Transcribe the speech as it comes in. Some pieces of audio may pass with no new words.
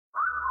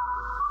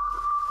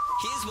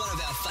Here's one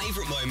of our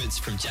favourite moments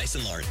from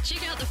Jason Lauren.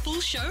 Check out the full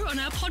show on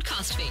our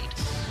podcast feed.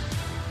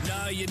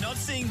 No, you're not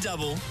seeing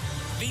double.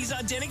 These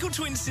identical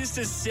twin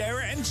sisters,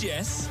 Sarah and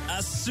Jess, are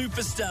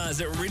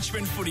superstars at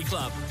Richmond Footy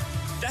Club.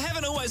 They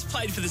haven't always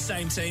played for the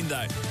same team,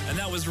 though, and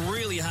that was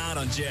really hard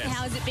on Jess.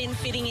 How has it been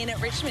fitting in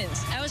at Richmond?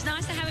 It was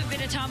nice to have a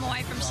bit of time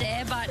away from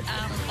Sarah, but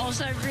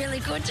also really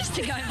good just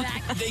to go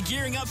back. They're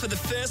gearing up for the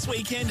first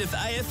weekend of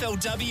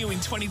AFLW in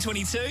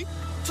 2022.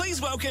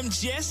 Please welcome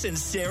Jess and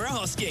Sarah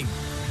Hosking.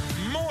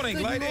 Morning,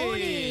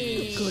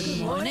 ladies. Good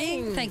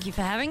morning. Thank you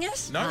for having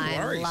us. No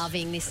worries. I'm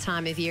loving this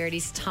time of year. It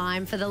is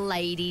time for the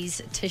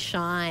ladies to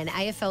shine.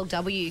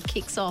 AFLW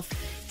kicks off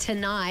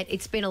tonight.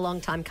 It's been a long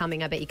time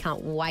coming. I bet you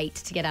can't wait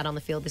to get out on the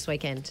field this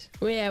weekend.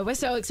 Well, yeah, we're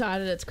so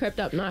excited. It's crept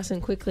up nice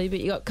and quickly. But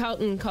you got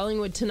Carlton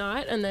Collingwood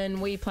tonight, and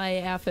then we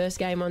play our first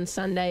game on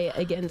Sunday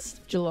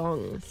against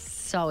Geelong.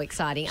 So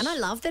exciting. And I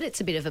love that it's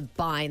a bit of a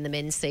bye in the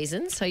men's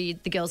season, so the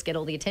girls get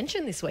all the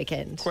attention this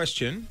weekend.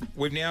 Question.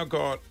 We've now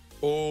got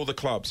all the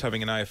clubs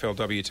having an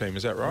AFLW team.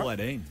 Is that right? All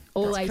 18.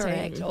 All That's 18.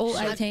 correct. All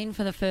 18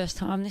 for the first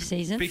time this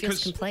season.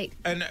 Feels complete.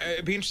 And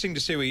it'd be interesting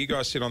to see where you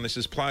guys sit on this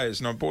as players.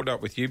 And I brought it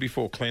up with you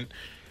before, Clint,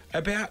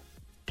 about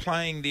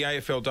playing the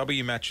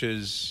AFLW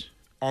matches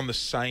on the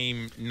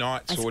same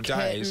nights As or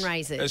days curtain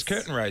raisers. as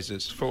curtain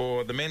raisers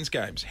for the men's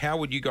games. How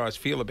would you guys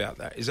feel about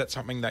that? Is that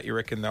something that you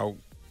reckon they'll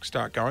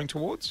start going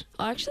towards?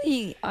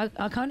 Actually, I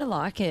kind of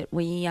like it.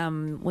 We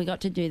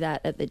got to do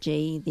that at the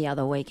G the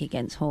other week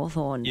against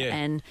Hawthorn, Yeah.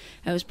 and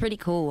it was pretty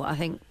cool. I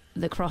think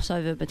the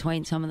crossover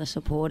between some of the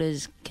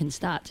supporters can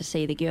start to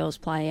see the girls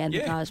play and the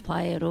guys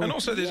play it all. And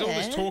also there's all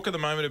this talk at the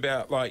moment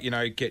about, like, you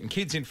know, getting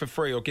kids in for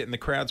free or getting the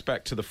crowds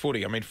back to the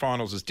footy. I mean,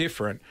 finals is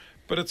different,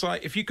 but it's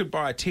like if you could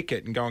buy a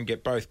ticket and go and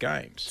get both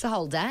games. It's a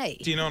whole day.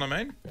 Do you know what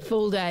I mean?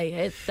 Full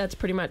day. That's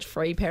pretty much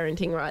free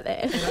parenting right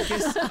there.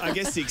 I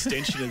guess the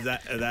extension of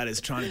that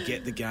is trying to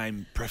get the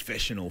game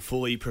professional,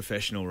 fully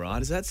professional,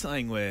 right? Is that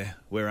something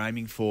we're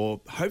aiming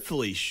for,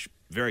 hopefully,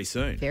 very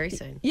soon? Very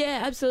soon.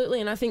 Yeah,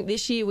 absolutely. And I think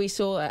this year we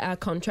saw our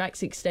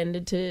contracts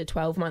extended to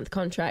 12-month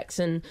contracts,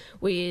 and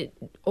we're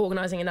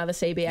organising another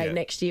CBA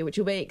next year, which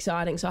will be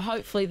exciting. So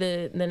hopefully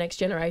the next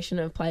generation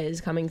of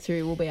players coming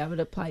through will be able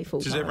to play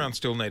full-time. Does everyone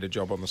still need a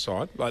job on the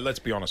side? Like, let's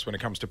be honest, when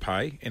it comes to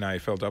pay in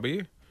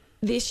AFLW.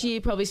 This year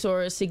probably saw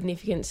a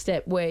significant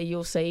step where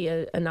you'll see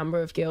a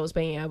number of girls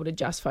being able to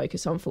just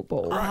focus on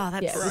football. Oh,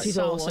 that's which is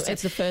so awesome.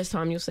 It's the first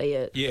time you'll see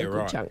a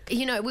good chunk.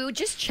 You know, we were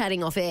just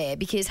chatting off air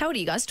because how old are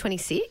you guys?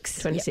 26?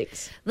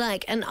 26.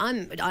 Like, and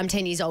I'm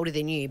 10 years older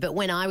than you, but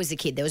when I was a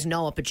kid, there was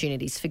no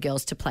opportunities for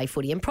girls to play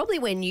footy. And probably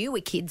when you were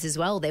kids as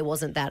well, there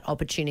wasn't that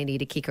opportunity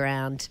to kick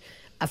around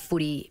a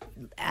footy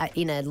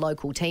in a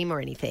local team or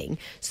anything.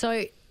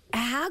 So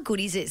how good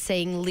is it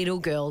seeing little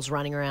girls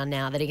running around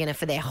now that are going to,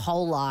 for their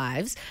whole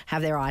lives,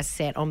 have their eyes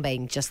set on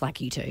being just like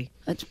you two?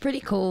 It's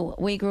pretty cool.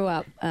 We grew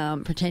up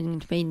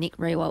pretending to be Nick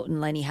Rewalt and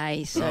Lenny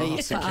Hayes. So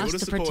for us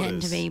to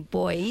pretend to be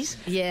boys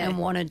and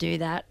want to do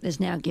that, there's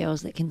now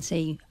girls that can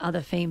see other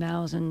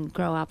females and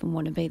grow up and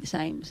want to be the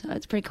same. So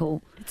it's pretty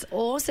cool. It's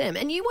awesome.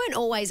 And you weren't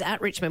always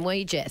at Richmond, were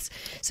you, Jess?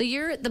 So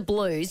you're at the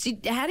Blues.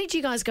 How did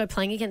you guys go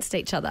playing against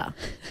each other?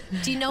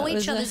 Do you know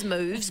each other's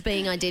moves,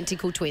 being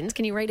identical twins?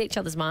 Can you read each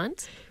other's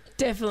minds?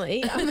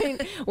 Definitely. I mean,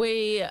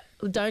 we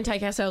don't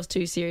take ourselves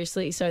too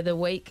seriously. So the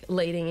week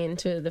leading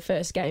into the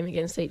first game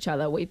against each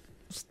other, we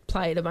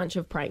played a bunch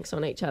of pranks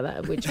on each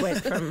other, which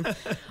went from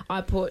I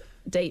put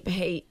deep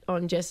heat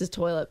on Jess's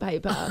toilet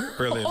paper.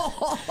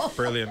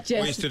 Brilliant.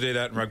 We used to do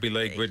that in rugby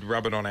league. We'd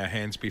rub it on our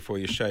hands before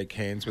you shake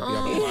hands with the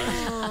other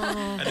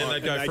players. And then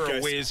they'd go for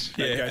a whiz.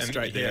 Go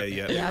straight there.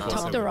 I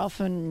topped her off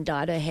and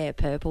dyed her hair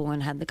purple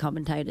and had the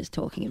commentators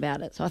talking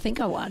about it. So I think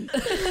I won.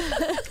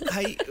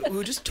 Hey, we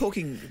were just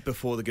talking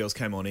before the girls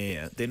came on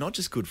air. They're not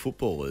just good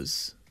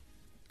footballers,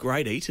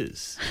 great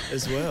eaters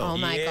as well. Oh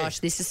my gosh,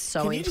 this is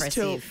so impressive.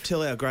 Can you just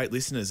tell our great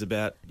listeners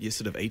about your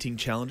sort of eating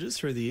challenges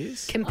through the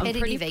years? Competitive I'm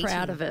pretty eating.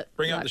 proud of it.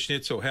 Bring up the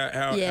schnitzel.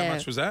 How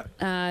much was that?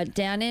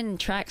 Down in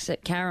tracks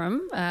at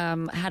Carrum,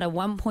 had a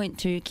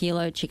 1.2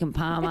 kilo chicken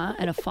parma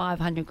and a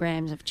 500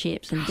 grams of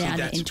chips and down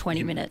it in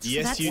 20 minutes.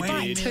 Yes, That's you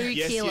like did. 2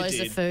 kilos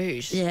of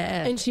food.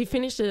 Yeah. And she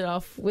finished it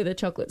off with a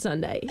chocolate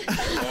sundae.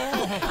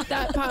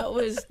 That part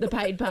was the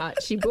paid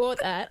part. She bought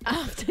that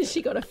after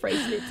she got a free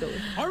schnitzel.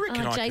 I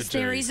reckon I Jace, could do.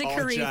 there is a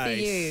career for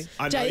you.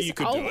 I know you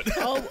could do it.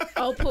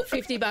 I'll put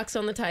 $50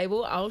 on the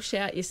table. I'll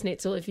shout your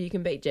schnitzel if you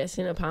can beat Jess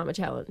in a Parma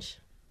challenge.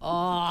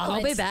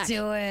 I'll be back.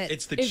 Do it.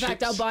 It's the In chips.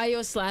 fact, I'll buy you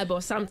a slab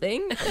or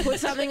something, put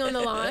something on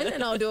the line,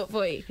 and I'll do it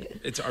for you.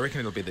 I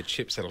reckon it'll be the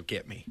chips that'll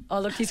get me. Oh,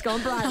 look, he's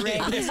gone bright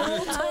red. He's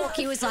all talk.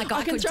 He was like,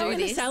 I can could throw do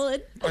in a this.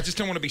 salad. I just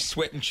don't want to be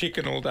sweating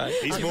chicken all day.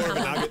 He's more of a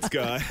nuggets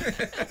guy.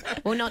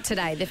 Well, not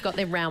today. They've got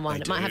their round one.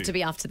 They It might do. have to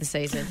be after the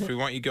season. We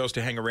want you girls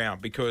to hang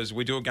around because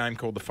we do a game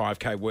called the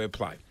 5K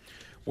Wordplay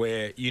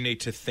where you need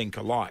to think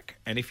alike.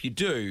 And if you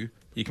do,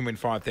 you can win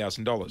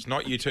 $5,000.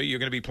 Not you two. You're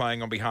going to be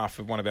playing on behalf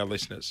of one of our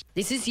listeners.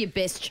 This is your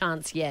best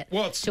chance yet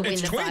Well, to win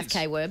it's the twins.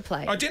 5K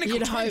wordplay. Identical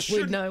You'd twins hope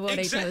we'd should- know what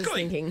each other's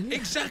Exactly. thinking.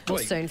 Exactly.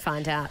 We'll soon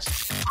find out.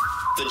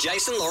 The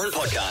Jason Lauren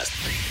Podcast.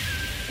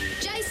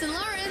 Jason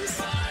Lawrence.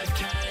 5K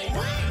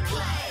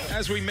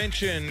as we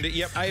mentioned,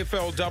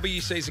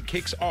 AFLW season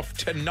kicks off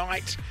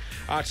tonight.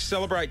 To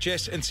celebrate,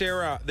 Jess and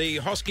Sarah, the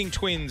Hosking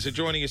twins, are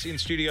joining us in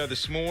studio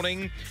this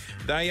morning.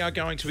 They are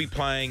going to be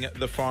playing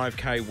the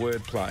 5K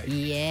wordplay.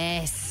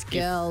 Yes,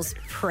 girls,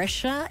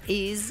 pressure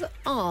is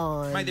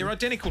on. Mate, they're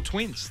identical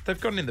twins. They've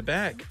got it in the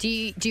bag. Do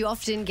you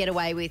often get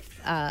away with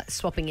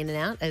swapping in and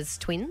out as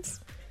twins?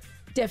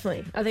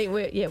 Definitely. I think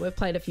we've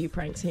played a few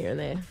pranks here and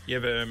there. You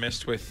ever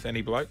messed with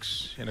any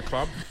blokes in a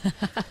club?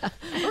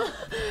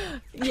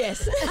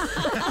 Yes.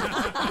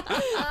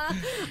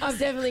 I've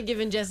definitely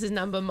given Jess's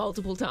number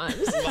multiple times.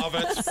 Love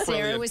it. Sarah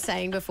Brilliant. was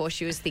saying before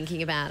she was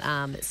thinking about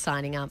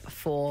signing up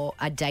for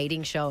a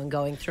dating show and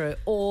going through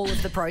all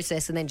of the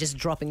process and then just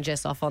dropping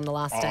Jess off on the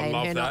last Oh, day and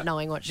love her that. not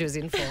knowing what she was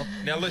in for.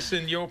 Now,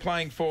 listen, you're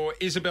playing for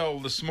Isabel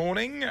this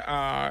morning.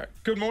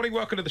 Good morning.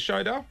 Welcome to the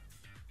show, Dale.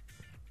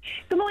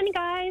 Good morning,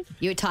 guys.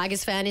 You a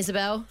Tigers fan,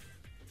 Isabel?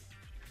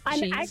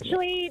 I'm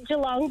actually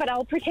Geelong, but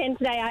I'll pretend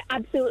today I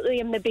absolutely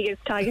am the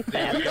biggest Tigers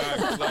fan.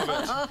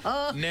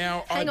 Love it.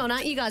 Now, Hang on,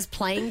 aren't you guys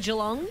playing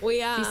Geelong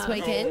We are. this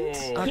weekend?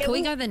 Oh, can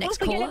we go to the next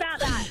We'll caller?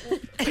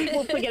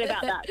 forget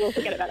about that. We'll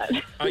forget about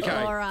that. Okay.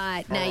 All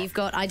right. Now you've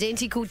got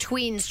identical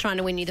twins trying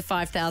to win you the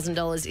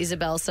 $5,000,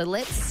 Isabel. So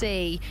let's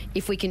see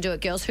if we can do it,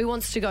 girls. Who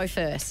wants to go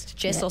first,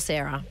 Jess or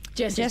Sarah?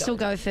 Jess will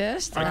go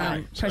first.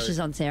 Okay, Pressure's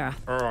on Sarah.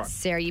 All right.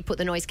 Sarah, you put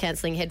the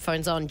noise-cancelling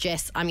headphones on.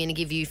 Jess, I'm going to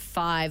give you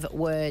 5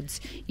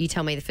 words. You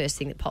tell me the first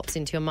thing that pops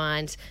into your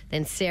mind.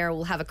 Then Sarah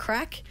will have a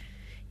crack.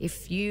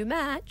 If you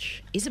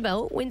match,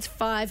 Isabel wins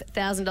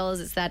 $5,000.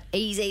 It's that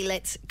easy.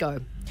 Let's go.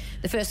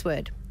 The first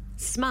word,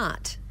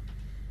 smart.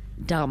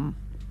 Dumb.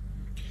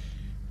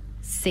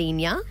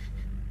 Senior.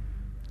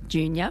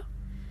 Junior.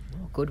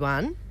 Good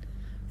one.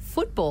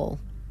 Football.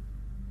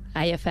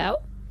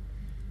 AFL.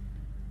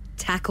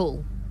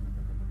 Tackle.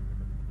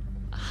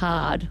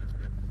 Hard.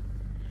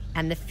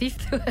 And the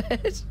 5th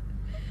word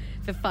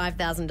for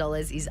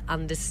 $5,000 is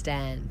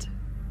understand.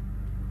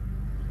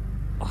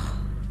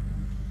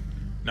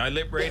 No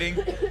lip reading.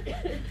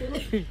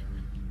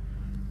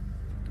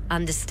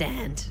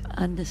 Understand.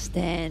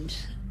 Understand.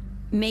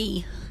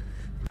 Me.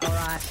 All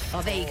right.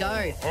 Oh, there you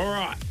go. All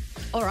right.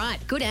 All right.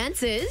 Good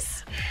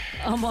answers.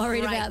 I'm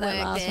worried Great about that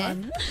work last there.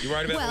 one. You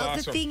worried about the Well,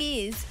 last the one? thing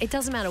is, it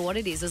doesn't matter what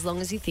it is as long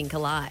as you think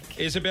alike.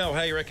 Isabel,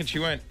 how you reckon she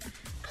went?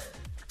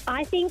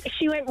 I think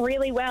she went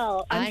really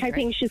well. I I'm agree.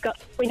 hoping she's got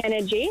twin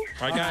energy.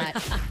 Okay. All right.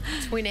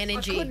 Twin I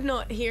energy. could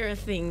not hear a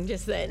thing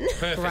just then.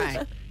 Perfect.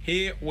 Right.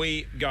 Here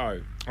we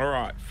go. All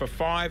right. For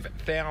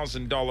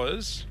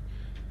 $5,000,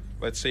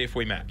 let's see if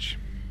we match.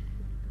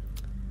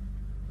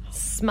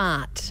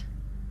 Smart.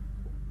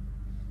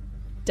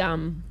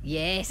 Dumb.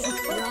 Yes.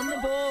 We're on the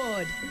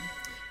board.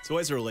 It's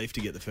always a relief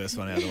to get the first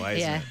one out of the way,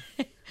 Yeah.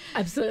 isn't it?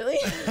 Absolutely.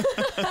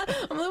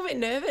 I'm a little bit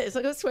nervous.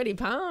 I got sweaty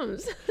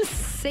palms.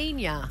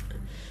 Senior.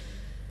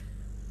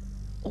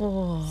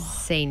 Oh,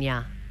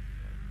 Senior.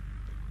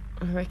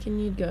 I reckon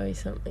you'd go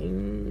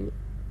something.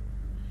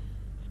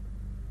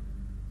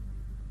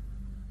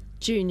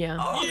 Junior.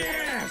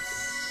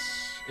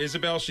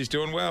 Isabel, she's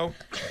doing well.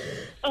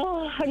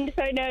 Oh, I'm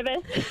so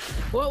nervous.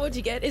 What would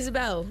you get,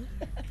 Isabel?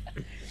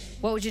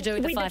 What would you do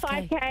with the With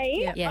 5K? the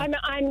 5K, Yeah.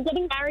 I'm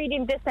getting married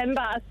in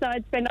December, so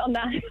I'd spend it on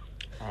that.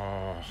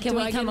 Can Do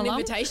we I come get an along?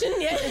 invitation?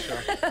 Yeah.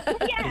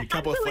 Yeah, A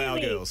couple of flower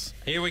absolutely. girls.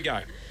 Here we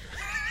go.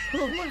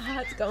 Oh, my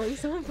heart's going.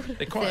 Someone put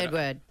They're quite, Third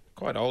word.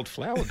 quite old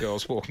flower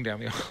girls walking down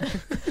the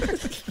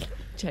aisle.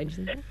 change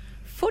them.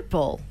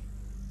 Football.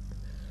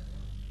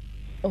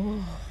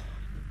 Oh,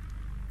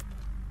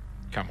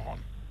 Come on.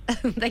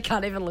 They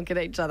can't even look at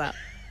each other.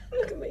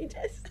 look at me,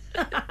 Jess.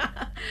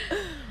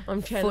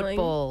 I'm channeling.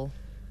 Football.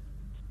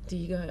 Do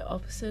you go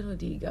opposite or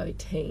do you go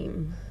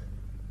team?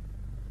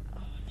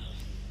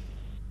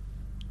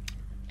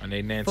 I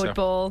need an answer.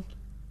 Football.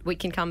 We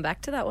can come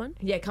back to that one.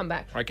 Yeah, come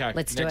back. Okay.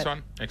 Let's do Next it.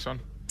 one. Next one.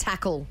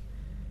 Tackle.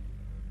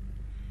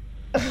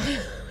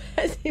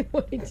 As in,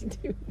 what did you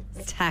do?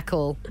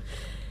 Tackle.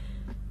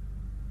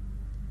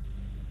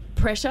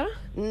 Pressure?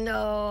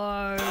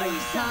 No.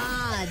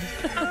 Hard.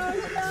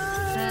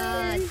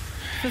 Hard.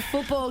 For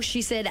football,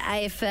 she said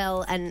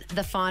AFL, and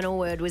the final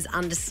word was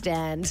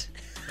understand.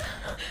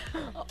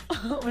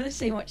 I want to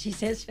see what she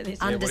says for this.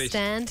 Yeah,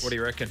 Understand? What do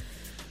you reckon?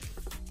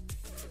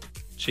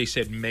 She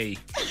said me.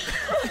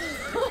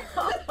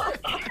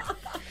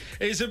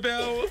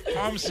 Isabel,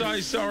 I'm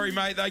so sorry,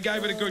 mate. They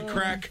gave it a good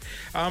crack.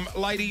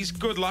 Ladies,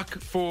 good luck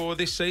for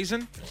this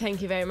season.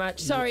 Thank you very much.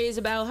 Sorry,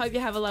 Isabel. Hope you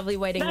have a lovely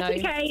wedding, That's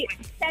though. okay.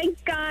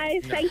 Thanks,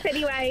 guys. Thanks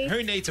anyway.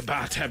 Who needs a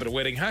bar tab at a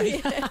wedding, hey?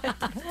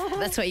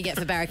 That's what you get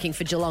for barracking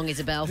for Geelong,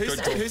 Isabel.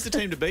 Who's the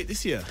team to beat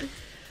this year?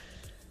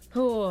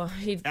 Oh,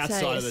 you'd Outside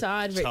say of the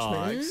aside Richmond.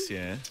 Tigers,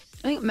 yeah.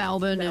 I think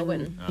Melbourne.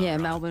 Melbourne. Yeah,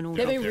 Melbourne. Will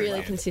They've been Very really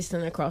well.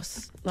 consistent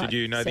across. Like, Did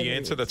you know the 7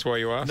 answer? years. That's why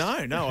you asked?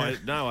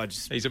 I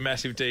just He's a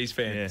massive D's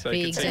fan. Yeah. So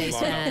he Big can see D's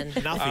light up. fan.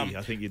 Nuffy,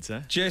 I think you'd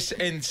say. Jess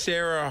and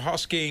Sarah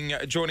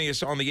Hosking joining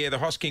us on the air. The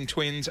Hosking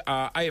twins.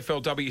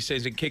 AFLW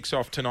season kicks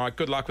off tonight.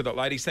 Good luck with it,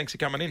 ladies. Thanks for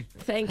coming in.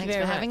 Thank you Thanks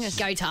very for much. having us.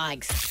 Go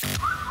Tigers.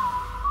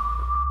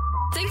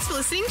 Thanks for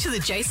listening to the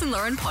Jason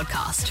Lauren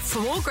podcast. For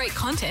more great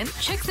content,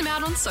 check them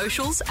out on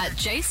socials at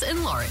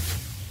Jason Lauren.